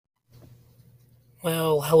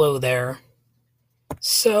Well, hello there.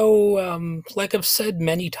 Like I've said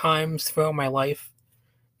many times throughout my life,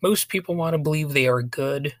 most people want to believe they are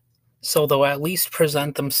good, so they'll at least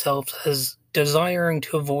present themselves as desiring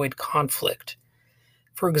to avoid conflict.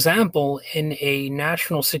 For example, in a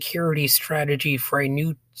national security strategy for a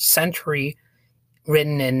new century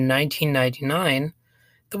written in 1999,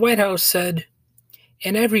 the White House said,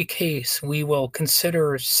 in every case, we will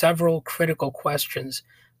consider several critical questions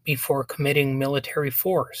before committing military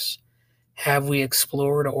force. Have we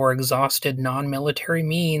explored or exhausted non military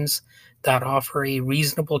means that offer a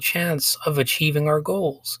reasonable chance of achieving our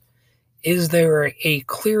goals? Is there a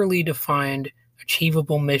clearly defined,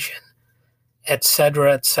 achievable mission?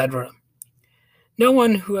 Etc., etc. No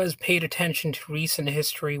one who has paid attention to recent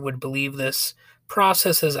history would believe this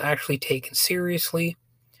process is actually taken seriously.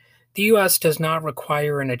 The US does not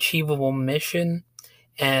require an achievable mission,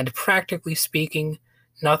 and practically speaking,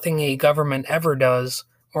 nothing a government ever does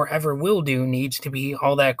or ever will do needs to be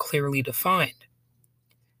all that clearly defined.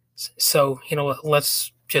 So,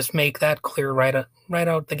 let's just make that clear right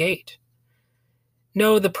out the gate.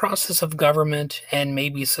 No, the process of government and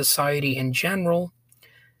maybe society in general,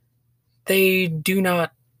 they do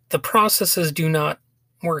not, the processes do not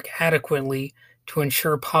work adequately to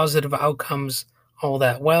ensure positive outcomes all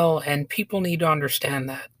that well, and people need to understand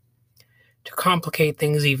that. To complicate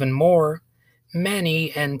things even more,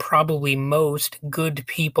 many and probably most good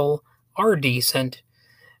people are decent,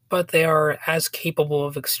 but they are as capable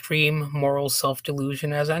of extreme moral self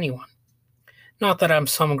delusion as anyone. Not that I'm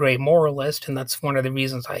some great moralist, and that's one of the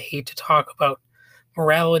reasons I hate to talk about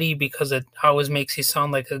morality because it always makes you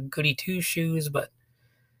sound like a goody two shoes, but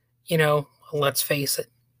let's face it.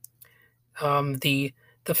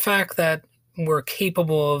 The fact that we're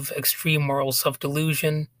capable of extreme moral self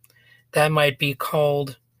delusion, that might be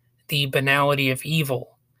called the banality of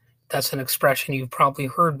evil. That's an expression you've probably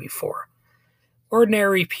heard before.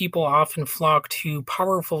 Ordinary people often flock to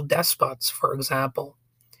powerful despots, for example.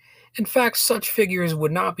 In fact, such figures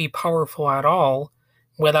would not be powerful at all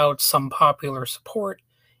without some popular support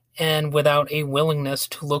and without a willingness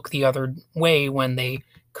to look the other way when they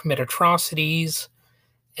commit atrocities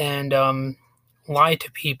and lie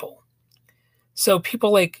to people. So,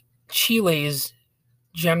 people like Chile's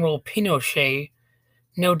General Pinochet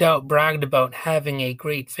no doubt bragged about having a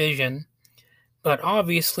great vision, but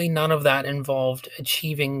obviously none of that involved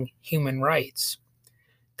achieving human rights.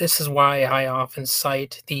 This is why I often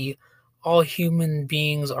cite the all human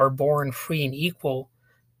beings are born free and equal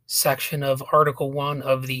section of Article 1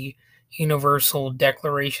 of the Universal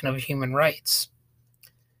Declaration of Human Rights.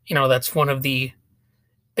 That's one of the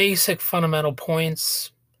basic fundamental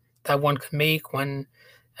points that one can make when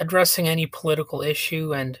addressing any political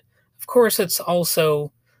issue, and of course, it's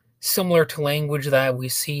also similar to language that we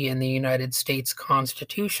see in the United States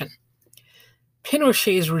Constitution.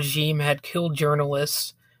 Pinochet's regime had killed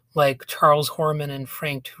journalists like Charles Horman and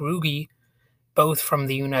Frank Turugi, both from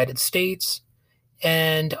the United States,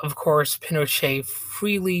 and of course, Pinochet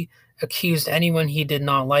freely accused anyone he did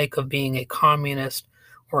not like of being a communist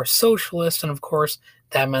or a socialist, and of course,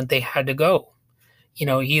 that meant they had to go.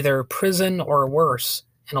 Either prison or worse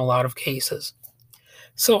in a lot of cases.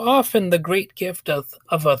 So often, the great gift of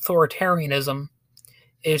authoritarianism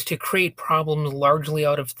is to create problems largely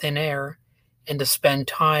out of thin air and to spend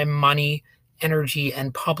time, money, energy,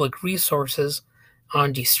 and public resources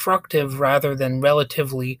on destructive rather than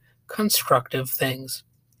relatively constructive things.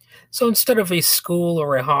 So instead of a school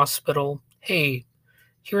or a hospital, hey,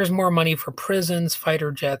 here's more money for prisons,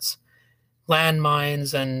 fighter jets,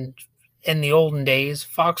 landmines, and in the olden days,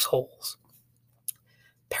 foxholes.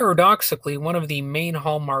 Paradoxically, one of the main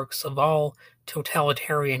hallmarks of all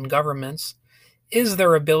totalitarian governments is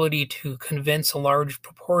their ability to convince a large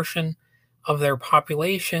proportion of their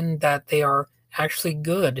population that they are actually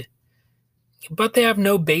good. But they have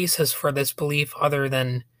no basis for this belief other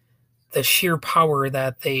than the sheer power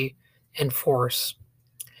that they enforce.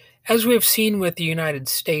 As we have seen with the United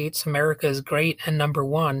States, America is great and number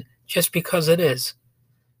one just because it is.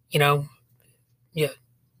 You know, yeah,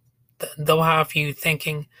 they'll have you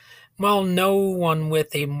thinking, well, no one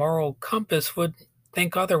with a moral compass would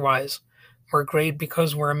think otherwise. We're great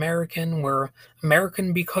because we're American. We're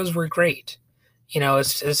American because we're great.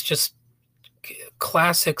 It's just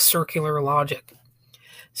classic circular logic.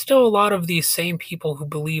 Still, a lot of these same people who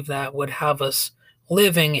believe that would have us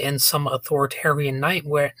living in some authoritarian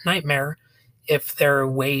nightmare if their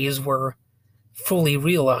ways were fully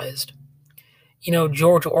realized.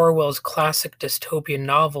 George Orwell's classic dystopian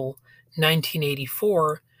novel,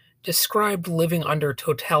 1984, described living under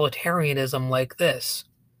totalitarianism like this.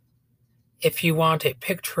 If you want a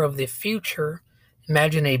picture of the future,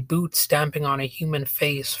 Imagine a boot stamping on a human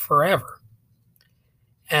face forever.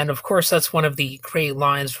 And of course, that's one of the great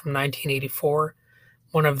lines from 1984,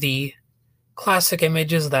 one of the classic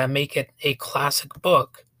images that make it a classic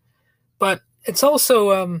book. But it's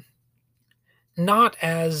also not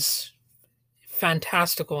as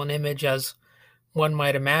fantastical an image as one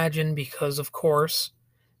might imagine, because, of course,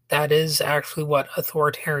 that is actually what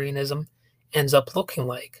authoritarianism ends up looking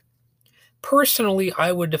like. Personally,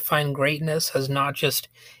 I would define greatness as not just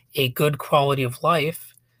a good quality of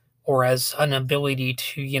life or as an ability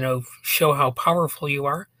to, show how powerful you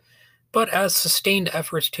are, but as sustained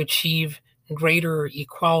efforts to achieve greater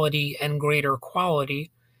equality and greater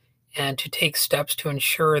quality, and to take steps to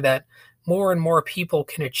ensure that more and more people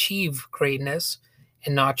can achieve greatness,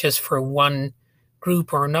 and not just for one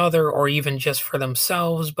group or another, or even just for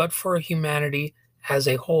themselves, but for humanity as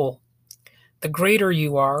a whole. The greater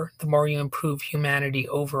you are, the more you improve humanity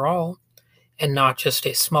overall, and not just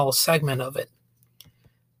a small segment of it.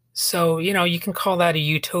 So, you can call that a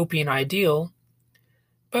utopian ideal,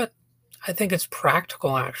 but I think it's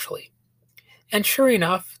practical actually. And sure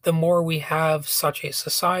enough, the more we have such a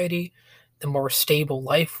society, the more stable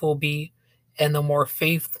life will be, and the more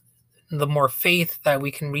faith that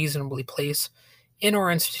we can reasonably place in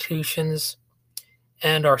our institutions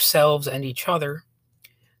and ourselves and each other,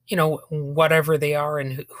 whatever they are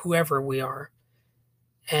and whoever we are.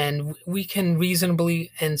 And we can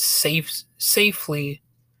reasonably and safely,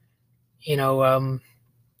 you know, um,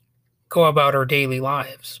 go about our daily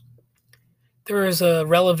lives. There is a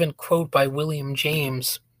relevant quote by William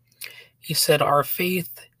James. He said, "Our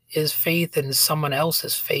faith is faith in someone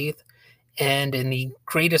else's faith, and in the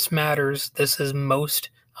greatest matters, this is most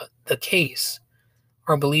the case.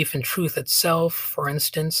 Our belief in truth itself, for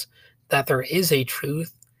instance, that there is a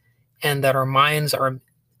truth, and that our minds are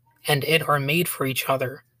and it are made for each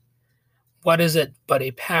other. What is it but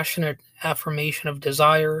a passionate affirmation of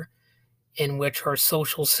desire in which our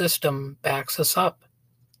social system backs us up?"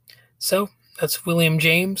 So that's William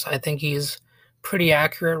James. I think he's pretty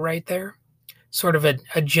accurate right there. Sort of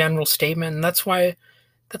a general statement, and that's why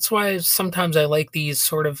sometimes I like these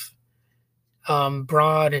sort of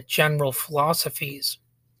broad general philosophies.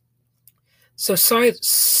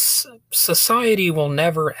 Society will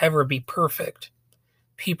never ever be perfect.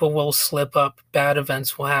 People will slip up, bad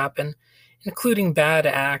events will happen, including bad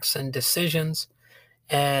acts and decisions,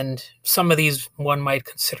 and some of these one might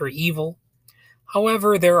consider evil.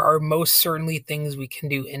 However, there are most certainly things we can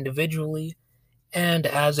do individually and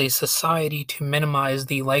as a society to minimize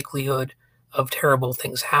the likelihood of terrible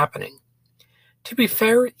things happening. To be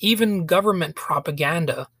fair, even government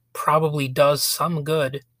propaganda probably does some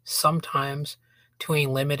good sometimes to a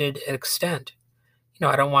limited extent.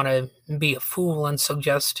 I don't want to be a fool and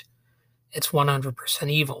suggest it's 100%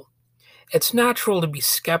 evil. It's natural to be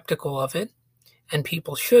skeptical of it, and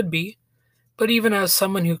people should be, but even as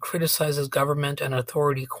someone who criticizes government and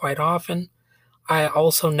authority quite often, I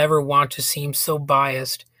also never want to seem so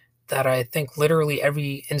biased that I think literally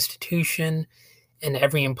every institution and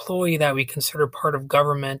every employee that we consider part of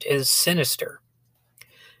government is sinister.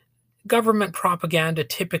 Government propaganda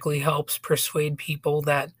typically helps persuade people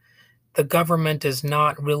that the government is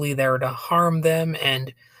not really there to harm them,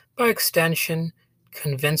 and by extension,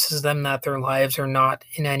 convinces them that their lives are not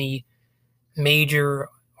in any major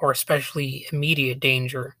or especially immediate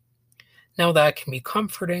danger. Now, that can be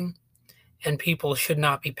comforting, and people should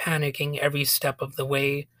not be panicking every step of the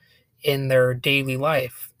way in their daily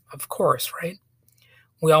life, of course, right?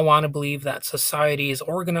 We all want to believe that society is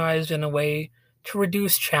organized in a way to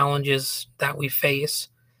reduce challenges that we face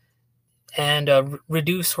and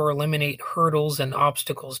reduce or eliminate hurdles and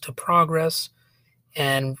obstacles to progress,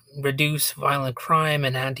 and reduce violent crime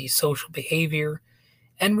and antisocial behavior,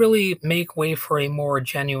 and really make way for a more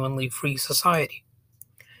genuinely free society.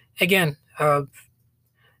 Again,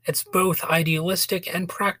 it's both idealistic and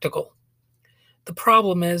practical. The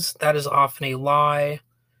problem is that is often a lie,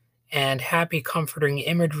 and happy, comforting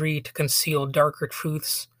imagery to conceal darker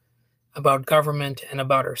truths about government and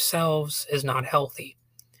about ourselves is not healthy.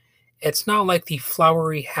 It's not like the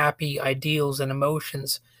flowery, happy ideals and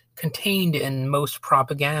emotions contained in most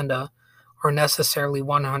propaganda are necessarily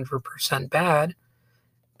 100% bad,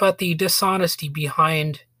 but the dishonesty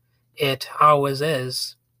behind it always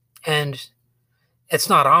is. And it's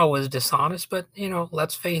not always dishonest, but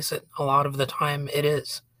let's face it, a lot of the time it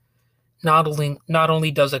is. Not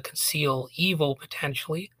only does it conceal evil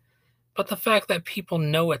potentially, but the fact that people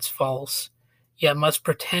know it's false, yet must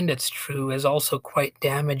pretend it's true, is also quite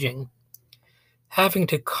damaging. Having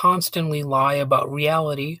to constantly lie about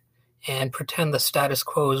reality and pretend the status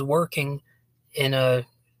quo is working in a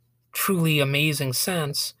truly amazing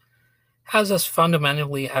sense, has us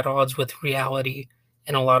fundamentally at odds with reality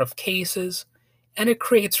in a lot of cases, and it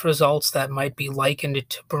creates results that might be likened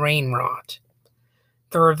to brain rot.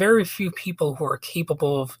 There are very few people who are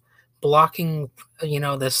capable of blocking,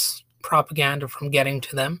 this propaganda from getting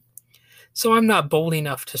to them. So I'm not bold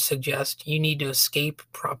enough to suggest you need to escape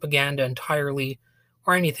propaganda entirely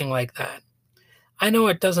or anything like that. I know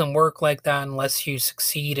it doesn't work like that unless you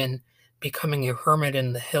succeed in becoming a hermit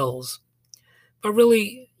in the hills. But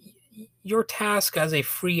really, your task as a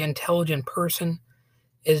free, intelligent person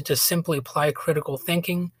is to simply apply critical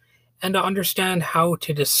thinking and to understand how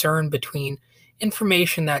to discern between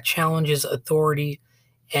information that challenges authority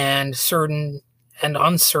and certain and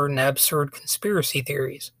uncertain absurd conspiracy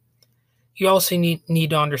theories. You also need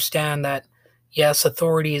to understand that, yes,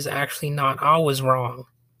 authority is actually not always wrong.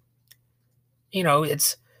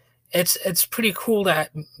 It's pretty cool to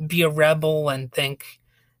be a rebel and think,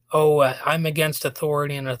 oh, I'm against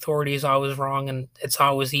authority and authority is always wrong and it's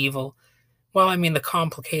always evil. Well, I mean, the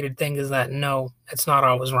complicated thing is that no, it's not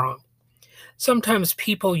always wrong. Sometimes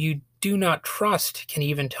people you do not trust can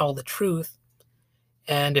even tell the truth.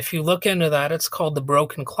 And if you look into that, it's called the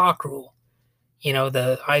broken clock rule.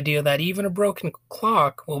 The idea that even a broken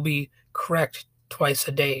clock will be correct twice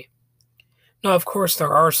a day. Now, of course,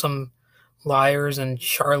 there are some liars and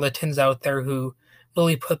charlatans out there who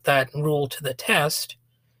really put that rule to the test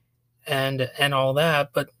and all that,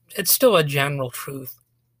 but it's still a general truth.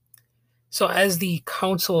 So, as the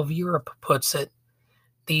Council of Europe puts it,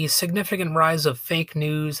 the significant rise of fake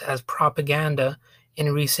news as propaganda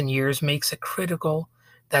in recent years makes it critical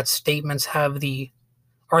that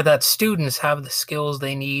that students have the skills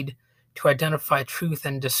they need to identify truth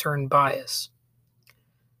and discern bias.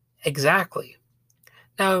 Exactly.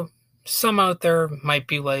 Now, some out there might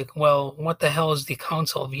be like, well, what the hell is the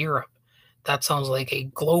Council of Europe? That sounds like a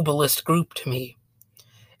globalist group to me.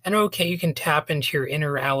 And okay, you can tap into your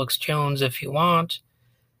inner Alex Jones if you want,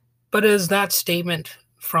 but is that statement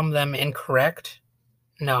from them incorrect?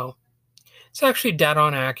 No. It's actually dead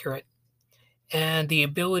on accurate. And the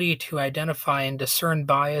ability to identify and discern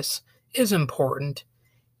bias is important.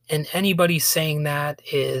 And anybody saying that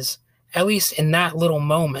is, at least in that little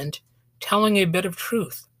moment, telling a bit of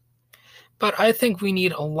truth. But I think we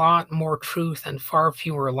need a lot more truth and far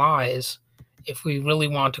fewer lies if we really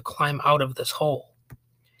want to climb out of this hole.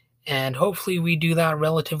 And hopefully we do that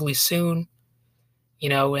relatively soon,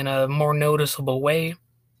 in a more noticeable way.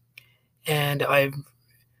 And I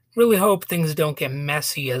really hope things don't get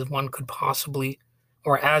messy as one could possibly,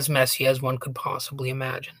 or as messy as one could possibly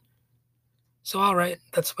imagine. So, all right,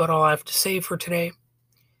 that's about all I have to say for today.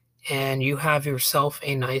 And you have yourself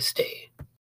a nice day.